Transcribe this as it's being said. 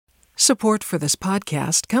Support for this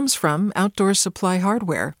podcast comes from Outdoor Supply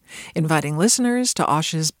Hardware, inviting listeners to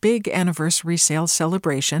Osh's big anniversary sale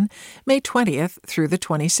celebration, May 20th through the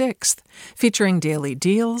 26th, featuring daily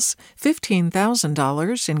deals,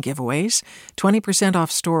 $15,000 in giveaways, 20% off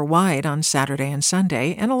store-wide on Saturday and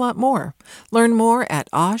Sunday, and a lot more. Learn more at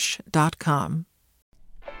osh.com.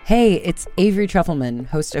 Hey, it's Avery Trufelman,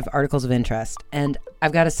 host of Articles of Interest, and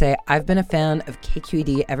I've got to say, I've been a fan of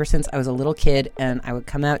KQED ever since I was a little kid, and I would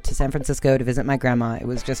come out to San Francisco to visit my grandma. It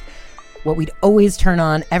was just what we'd always turn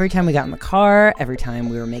on every time we got in the car, every time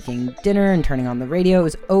we were making dinner and turning on the radio. It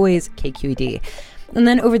was always KQED. And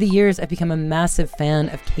then over the years, I've become a massive fan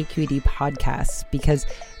of KQED podcasts because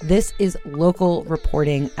this is local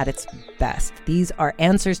reporting at its best. These are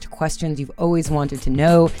answers to questions you've always wanted to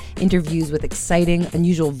know, interviews with exciting,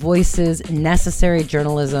 unusual voices, necessary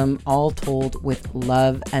journalism, all told with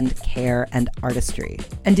love and care and artistry.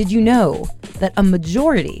 And did you know that a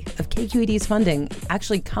majority of KQED's funding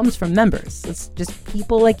actually comes from members? It's just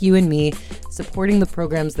people like you and me supporting the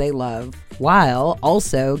programs they love, while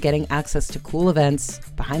also getting access to cool events,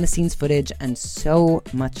 behind-the-scenes footage, and so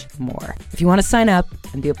much more. If you want to sign up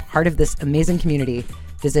and be a part of this amazing community,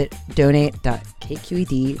 visit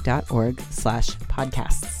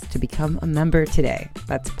donate.kqed.org/podcasts to become a member today.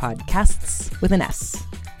 That's podcasts with an S.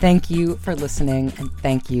 Thank you for listening, and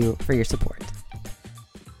thank you for your support.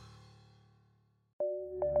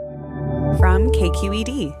 From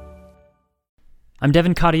KQED. I'm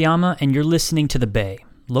Devin Katayama, and you're listening to The Bay,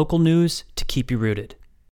 local news to keep you rooted.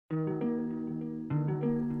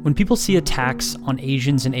 When people see attacks on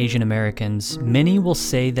Asians and Asian Americans, many will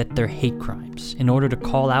say that they're hate crimes in order to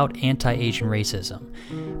call out anti-Asian racism.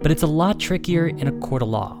 But it's a lot trickier in a court of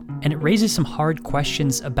law, and it raises some hard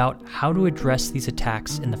questions about how to address these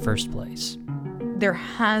attacks in the first place. There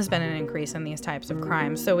has been an increase in these types of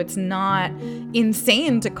crimes, so it's not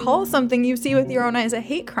insane to call something you see with your own eyes a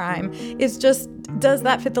hate crime. It's just, does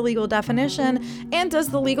that fit the legal definition? And does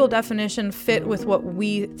the legal definition fit with what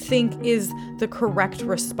we think is the correct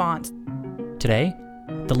response? Today,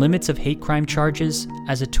 the limits of hate crime charges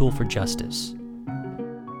as a tool for justice.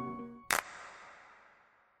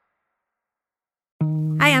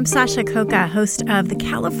 Hi, I'm Sasha Khokha, host of the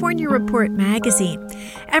California Report magazine.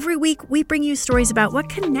 Every week, we bring you stories about what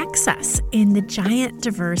connects us in the giant,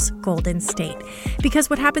 diverse Golden State.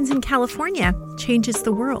 Because what happens in California changes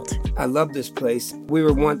the world. I love this place. We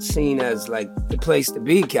were once seen as like the place to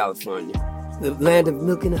be, California. The land of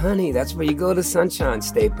milk and honey. That's where you go to Sunshine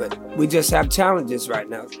State, but we just have challenges right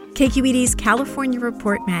now. KQED's California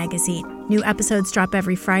Report magazine. New episodes drop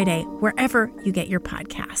every Friday, wherever you get your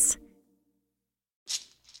podcasts.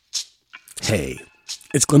 Hey,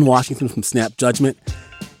 it's Glenn Washington from Snap Judgment.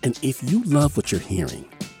 And if you love what you're hearing,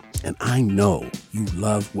 and I know you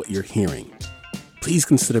love what you're hearing, please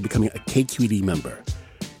consider becoming a KQED member.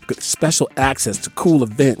 You get special access to cool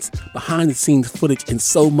events, behind-the-scenes footage, and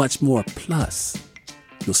so much more. Plus,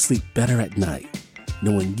 you'll sleep better at night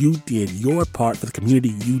knowing you did your part for the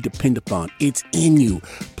community you depend upon. It's in you.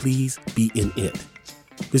 Please be in it.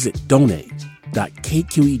 Visit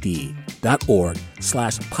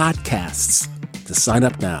donate.kqed.org/podcasts to sign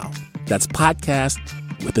up now. That's podcast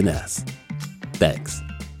with an S. Thanks.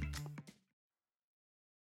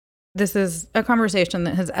 This is a conversation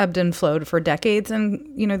that has ebbed and flowed for decades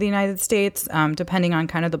in, the United States, depending on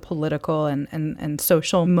kind of the political and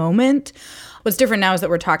social moment. What's different now is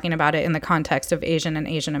that we're talking about it in the context of Asian and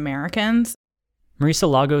Asian Americans. Marisa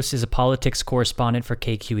Lagos is a politics correspondent for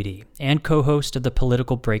KQED and co-host of the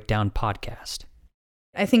Political Breakdown podcast.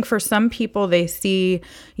 I think for some people, they see,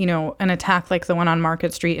 an attack like the one on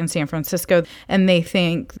Market Street in San Francisco, and they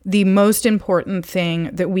think the most important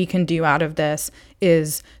thing that we can do out of this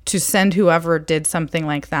is to send whoever did something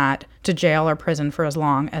like that to jail or prison for as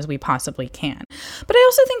long as we possibly can. But I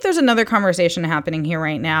also think there's another conversation happening here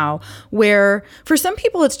right now where for some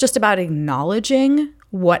people, it's just about acknowledging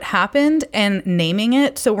what happened and naming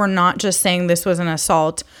it. So we're not just saying this was an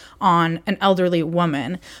assault on an elderly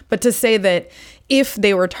woman, but to say that if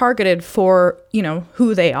they were targeted for,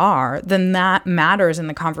 who they are, then that matters in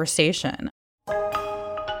the conversation.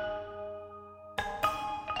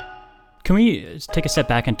 Can we take a step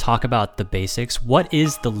back and talk about the basics? What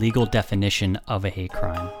is the legal definition of a hate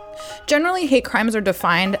crime? Generally, hate crimes are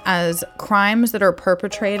defined as crimes that are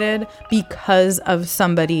perpetrated because of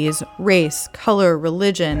somebody's race, color,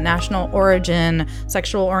 religion, national origin,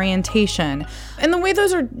 sexual orientation. And the way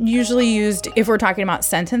those are usually used, if we're talking about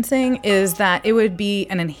sentencing, is that it would be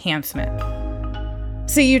an enhancement.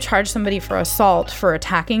 Say you charge somebody for assault for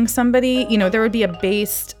attacking somebody, there would be a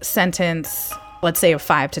base sentence, let's say of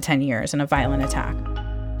 5 to 10 years in a violent attack.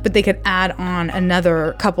 but they could add on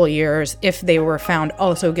another couple years if they were found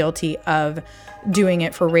also guilty of doing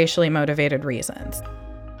it for racially motivated reasons.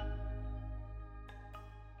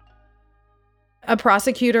 A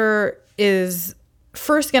prosecutor is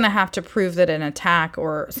first going to have to prove that an attack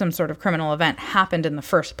or some sort of criminal event happened in the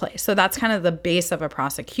first place. So that's kind of the base of a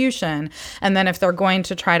prosecution. And then if they're going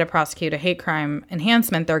to try to prosecute a hate crime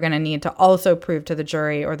enhancement, they're going to need to also prove to the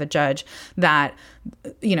jury or the judge that,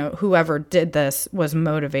 whoever did this was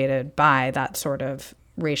motivated by that sort of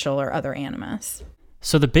racial or other animus.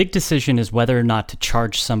 So the big decision is whether or not to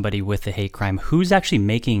charge somebody with a hate crime. Who's actually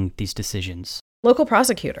making these decisions? Local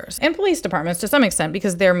prosecutors and police departments to some extent,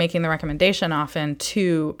 because they're making the recommendation often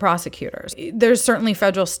to prosecutors. There's certainly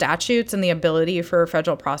federal statutes and the ability for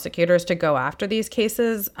federal prosecutors to go after these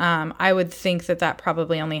cases. I would think that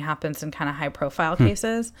probably only happens in kind of high profile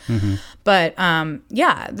cases. Mm-hmm. But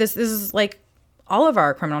this is like all of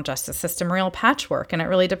our criminal justice system, real patchwork. And it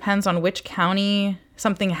really depends on which county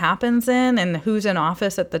something happens in and who's in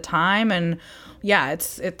office at the time. And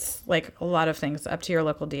it's like a lot of things up to your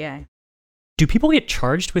local DA. Do people get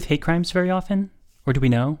charged with hate crimes very often? Or do we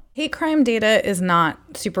know? Hate crime data is not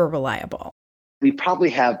super reliable. We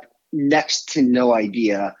probably have next to no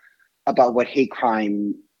idea about what hate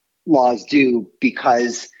crime laws do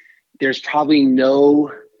because there's probably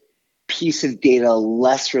no piece of data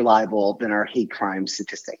less reliable than our hate crime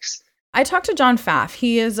statistics. I talked to John Pfaff.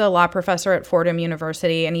 He is a law professor at Fordham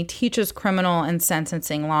University, and he teaches criminal and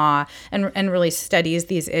sentencing law and really studies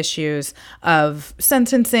these issues of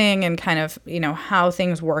sentencing and kind of, how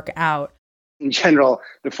things work out. In general,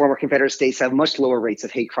 the former Confederate states have much lower rates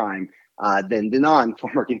of hate crime than the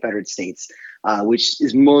non-former Confederate states, which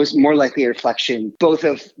is more likely a reflection both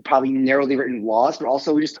of probably narrowly written laws, but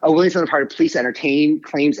also just a willingness on the part of police to entertain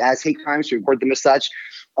claims as hate crimes, to report them as such.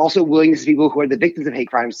 Also willingness of people who are the victims of hate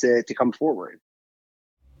crimes to come forward.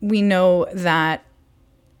 We know that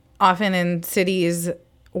often in cities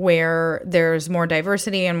where there's more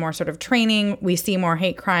diversity and more sort of training, we see more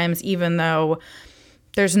hate crimes, even though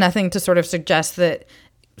there's nothing to sort of suggest that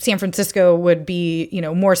San Francisco would be,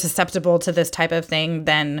 more susceptible to this type of thing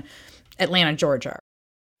than Atlanta, Georgia.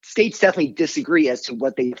 States definitely disagree as to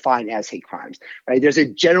what they define as hate crimes, right? There's a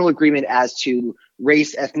general agreement as to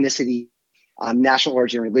race, ethnicity, national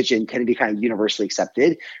origin, religion tend to be kind of universally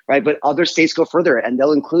accepted, right? But other states go further and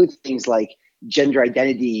they'll include things like gender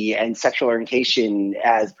identity and sexual orientation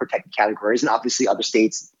as protected categories. And obviously other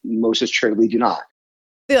states most assuredly do not.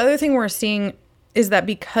 The other thing we're seeing is that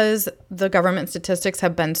because the government statistics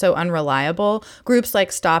have been so unreliable, groups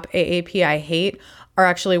like Stop AAPI Hate are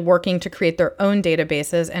actually working to create their own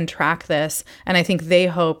databases and track this. And I think they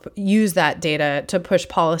hope use that data to push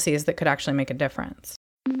policies that could actually make a difference.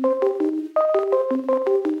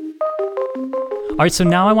 All right, so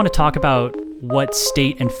now I want to talk about what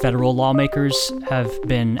state and federal lawmakers have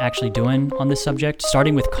been actually doing on this subject,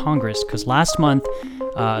 starting with Congress, because last month,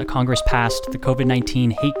 Congress passed the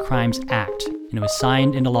COVID-19 Hate Crimes Act, and it was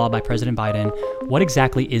signed into law by President Biden. What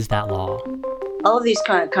exactly is that law? All of these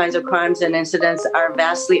kinds of crimes and incidents are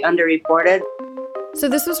vastly underreported. So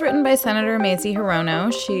this was written by Senator Mazie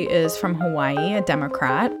Hirono. She is from Hawaii, a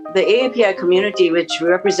Democrat. The AAPI community, which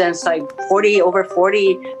represents over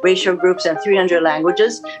 40 racial groups and 300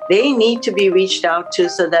 languages, they need to be reached out to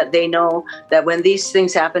so that they know that when these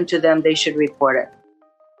things happen to them, they should report it.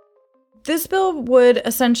 This bill would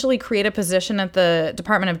essentially create a position at the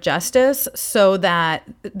Department of Justice so that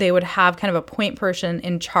they would have kind of a point person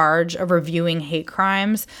in charge of reviewing hate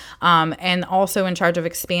crimes and also in charge of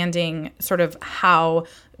expanding sort of how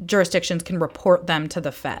jurisdictions can report them to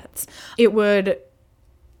the feds. It would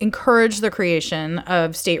encourage the creation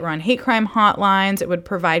of state-run hate crime hotlines. It would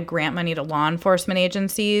provide grant money to law enforcement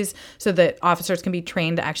agencies so that officers can be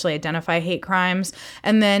trained to actually identify hate crimes.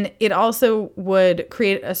 And then it also would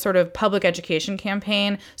create a sort of public education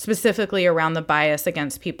campaign specifically around the bias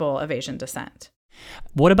against people of Asian descent.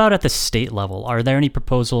 What about at the state level? Are there any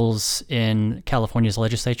proposals in California's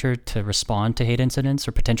legislature to respond to hate incidents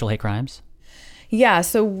or potential hate crimes? Yeah,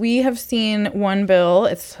 so we have seen one bill.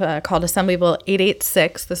 It's called Assembly Bill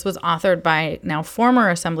 886. This was authored by now former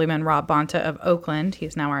Assemblyman Rob Bonta of Oakland.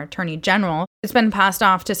 He's now our Attorney General. It's been passed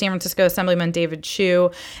off to San Francisco Assemblyman David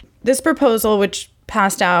Chiu. This proposal, which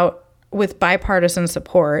passed out with bipartisan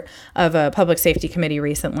support of a public safety committee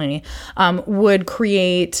recently, would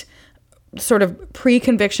create sort of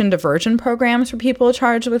pre-conviction diversion programs for people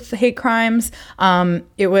charged with hate crimes.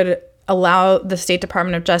 It would allow the State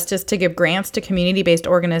Department of Justice to give grants to community-based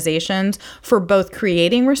organizations for both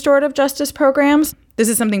creating restorative justice programs. This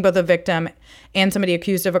is something both a victim and somebody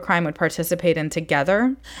accused of a crime would participate in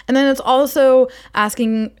together. And then it's also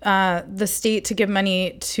asking the state to give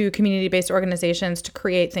money to community-based organizations to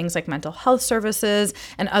create things like mental health services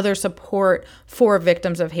and other support for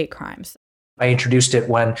victims of hate crimes. I introduced it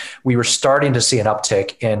when we were starting to see an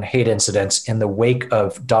uptick in hate incidents in the wake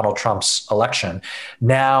of Donald Trump's election.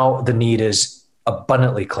 Now the need is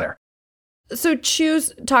abundantly clear. So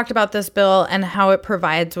Choose talked about this bill and how it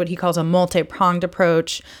provides what he calls a multi-pronged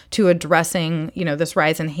approach to addressing, this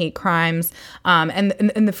rise in hate crimes,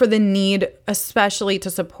 and for the need, especially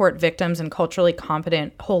to support victims in culturally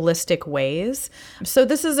competent, holistic ways. So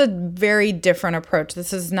this is a very different approach.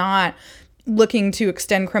 This is not looking to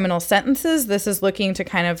extend criminal sentences. This is looking to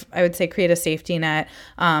kind of, I would say, create a safety net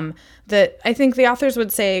that I think the authors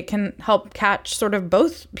would say can help catch sort of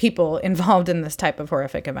both people involved in this type of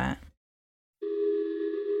horrific event.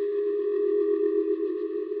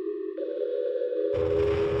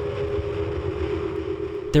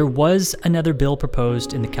 There was another bill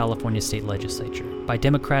proposed in the California State Legislature by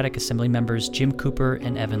Democratic Assembly members Jim Cooper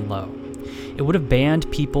and Evan Lowe. It would have banned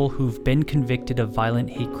people who've been convicted of violent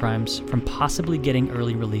hate crimes from possibly getting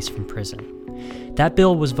early release from prison. That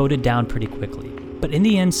bill was voted down pretty quickly, but in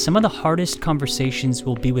the end, some of the hardest conversations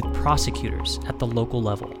will be with prosecutors at the local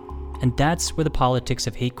level, and that's where the politics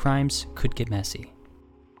of hate crimes could get messy.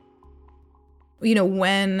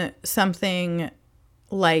 When something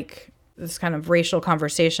like this kind of racial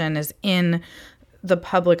conversation is in the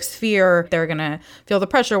public sphere, they're going to feel the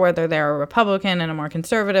pressure, whether they're a Republican in a more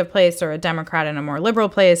conservative place or a Democrat in a more liberal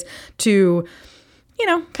place, to,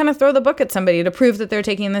 kind of throw the book at somebody to prove that they're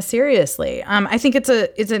taking this seriously. I think it's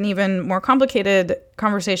an even more complicated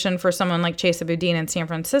conversation for someone like Chesa Boudin in San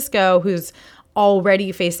Francisco, who's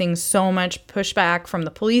already facing so much pushback from the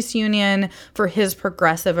police union for his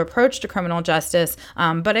progressive approach to criminal justice.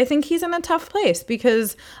 But I think he's in a tough place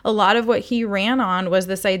because a lot of what he ran on was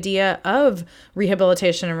this idea of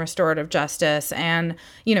rehabilitation and restorative justice. And,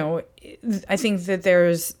 I think that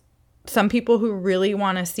there's some people who really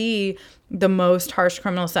want to see the most harsh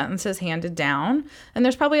criminal sentences handed down. And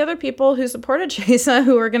there's probably other people who supported Chesa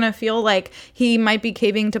who are going to feel like he might be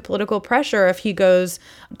caving to political pressure if he goes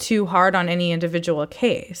too hard on any individual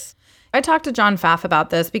case. I talked to John Pfaff about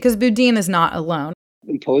this because Boudin is not alone.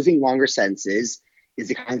 Imposing longer sentences is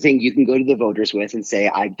the kind of thing you can go to the voters with and say,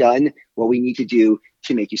 I've done what we need to do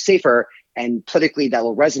to make you safer. And politically that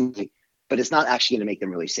will resonate, but it's not actually going to make them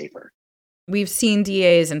really safer. We've seen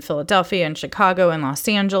DAs in Philadelphia and Chicago and Los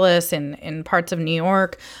Angeles and in parts of New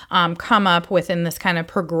York come up within this kind of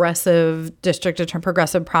progressive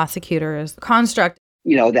progressive prosecutors construct.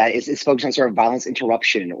 That is focused on sort of violence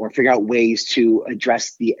interruption or figure out ways to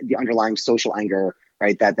address the underlying social anger,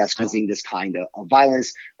 right? That's causing this kind of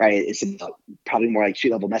violence, right? It's probably more like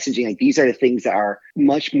street level messaging. Like these are the things that are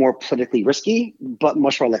much more politically risky, but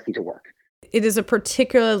much more likely to work. It is a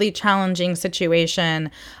particularly challenging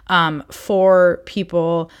situation for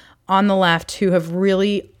people on the left who have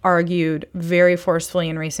really argued very forcefully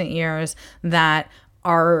in recent years that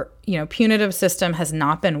our punitive system has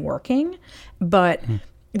not been working, but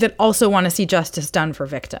that also want to see justice done for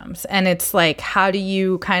victims. And it's like, how do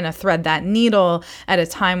you kind of thread that needle at a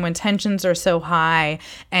time when tensions are so high?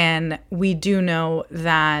 And we do know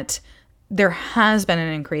that there has been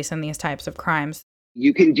an increase in these types of crimes.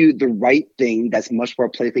 You can do the right thing that's much more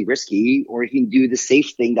politically risky, or you can do the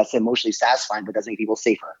safe thing that's emotionally satisfying but doesn't make people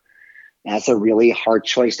safer. And that's a really hard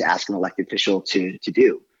choice to ask an elected official to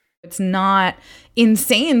do. It's not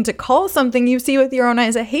insane to call something you see with your own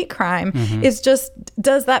eyes a hate crime. It's just,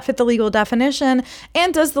 does that fit the legal definition?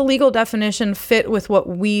 And does the legal definition fit with what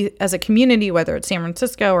we as a community, whether it's San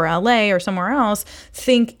Francisco or LA or somewhere else,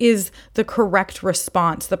 think is the correct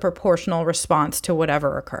response, the proportional response to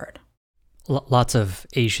whatever occurred? Lots of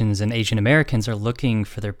Asians and Asian Americans are looking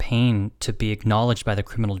for their pain to be acknowledged by the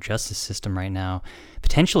criminal justice system right now,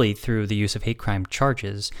 potentially through the use of hate crime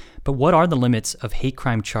charges. But what are the limits of hate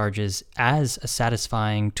crime charges as a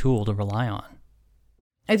satisfying tool to rely on?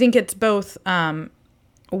 I think it's both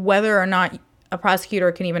whether or not a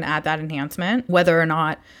prosecutor can even add that enhancement, whether or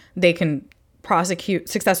not they can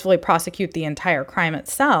successfully prosecute the entire crime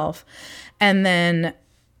itself. And then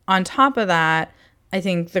on top of that, I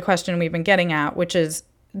think the question we've been getting at, which is,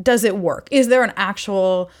 does it work? Is there an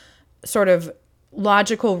actual sort of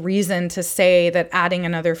logical reason to say that adding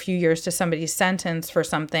another few years to somebody's sentence for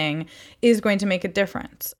something is going to make a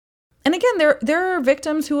difference? And again, there are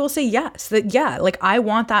victims who will say yes, that, yeah, like I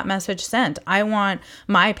want that message sent. I want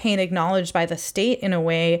my pain acknowledged by the state in a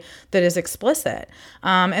way that is explicit.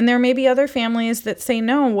 And there may be other families that say,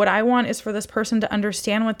 no, what I want is for this person to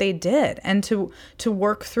understand what they did and to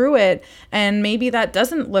work through it. And maybe that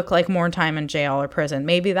doesn't look like more time in jail or prison.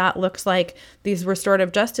 Maybe that looks like these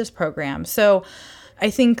restorative justice programs. So I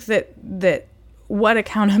think that what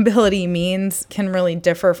accountability means can really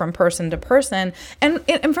differ from person to person and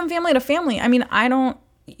from family to family. I mean,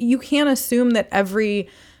 you can't assume that every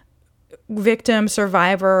victim,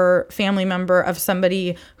 survivor, family member of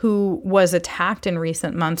somebody who was attacked in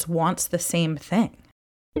recent months wants the same thing.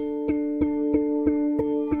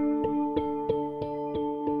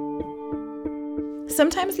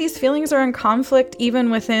 Sometimes these feelings are in conflict even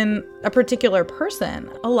within a particular person.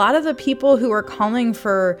 A lot of the people who are calling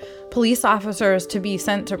for police officers to be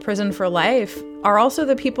sent to prison for life are also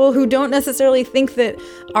the people who don't necessarily think that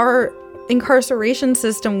our incarceration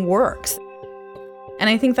system works. And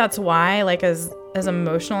I think that's why, like, as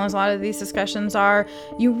emotional as a lot of these discussions are,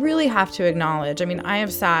 you really have to acknowledge. I mean, I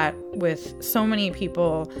have sat with so many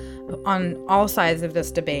people on all sides of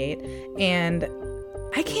this debate, and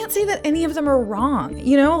I can't say that any of them are wrong.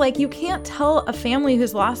 You know, like, you can't tell a family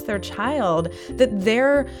who's lost their child that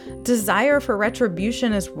their desire for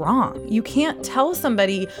retribution is wrong. You can't tell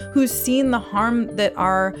somebody who's seen the harm that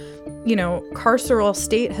our, carceral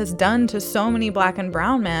state has done to so many Black and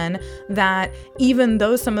brown men that even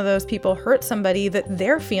though some of those people hurt somebody, that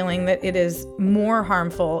their feeling that it is more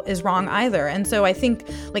harmful is wrong either. And so I think,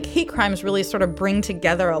 like, hate crimes really sort of bring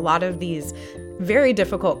together a lot of these very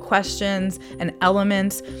difficult questions and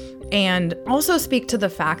elements, and also speak to the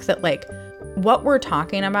fact that, like, what we're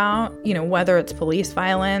talking about, whether it's police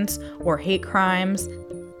violence or hate crimes,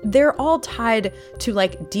 they're all tied to,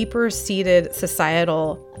 like, deeper seated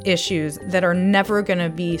societal issues that are never going to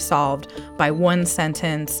be solved by one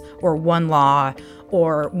sentence or one law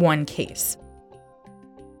or one case.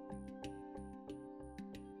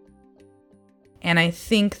 And I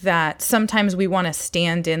think that sometimes we want to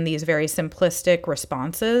stand in these very simplistic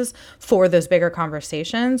responses for those bigger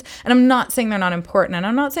conversations. And I'm not saying they're not important, and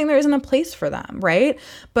I'm not saying there isn't a place for them, right?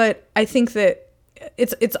 But I think that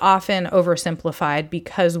it's often oversimplified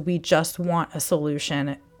because we just want a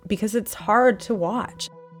solution, because it's hard to watch.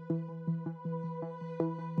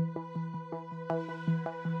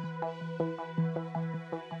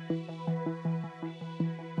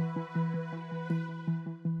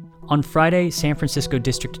 On Friday, San Francisco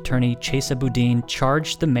District Attorney Chesa Boudin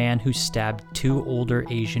charged the man who stabbed 2 older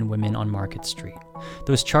Asian women on Market Street.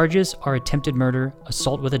 Those charges are attempted murder,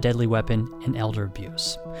 assault with a deadly weapon, and elder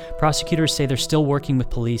abuse. Prosecutors say they're still working with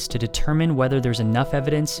police to determine whether there's enough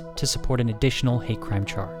evidence to support an additional hate crime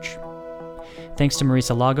charge. Thanks to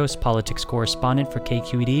Marisa Lagos, politics correspondent for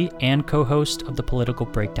KQED and co-host of the Political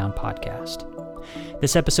Breakdown podcast.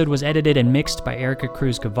 This episode was edited and mixed by Erica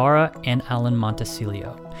Cruz Guevara and Alan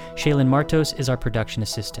Montecillo. Shaylin Martos is our production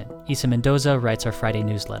assistant. Isa Mendoza writes our Friday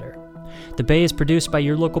newsletter. The Bay is produced by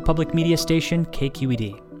your local public media station,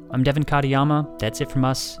 KQED. I'm Devin Katayama. That's it from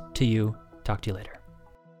us. To you. Talk to you later.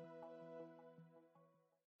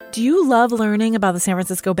 Do you love learning about the San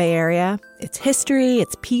Francisco Bay Area? Its history,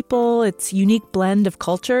 its people, its unique blend of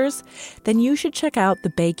cultures? Then you should check out the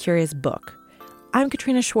Bay Curious book. I'm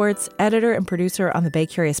Katrina Schwartz, editor and producer on the Bay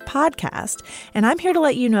Curious podcast, and I'm here to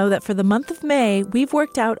let you know that for the month of May, we've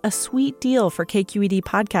worked out a sweet deal for KQED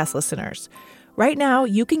podcast listeners. Right now,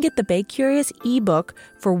 you can get the Bay Curious ebook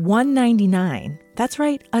for $1.99. That's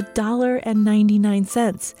right,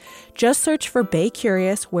 $1.99. Just search for Bay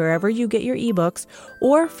Curious wherever you get your ebooks,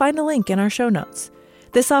 or find a link in our show notes.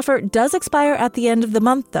 This offer does expire at the end of the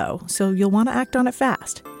month, though, so you'll want to act on it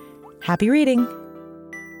fast. Happy reading!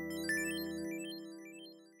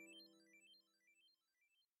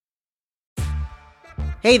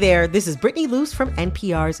 Hey there, this is Brittany Luce from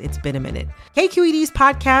NPR's It's Been a Minute. KQED's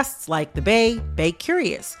podcasts like The Bay, Bay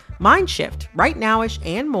Curious, Mindshift, Right Nowish,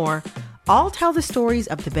 and more all tell the stories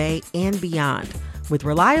of the Bay and beyond with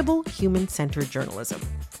reliable, human-centered journalism.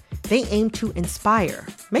 They aim to inspire,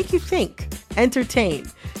 make you think, entertain,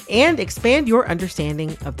 and expand your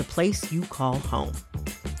understanding of the place you call home.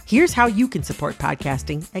 Here's how you can support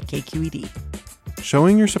podcasting at KQED.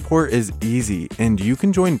 Showing your support is easy, and you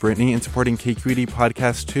can join Brittany in supporting KQED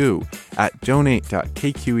Podcast too at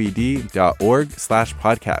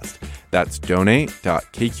donate.kqed.org/podcast. That's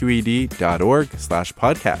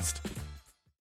donate.kqed.org/podcast.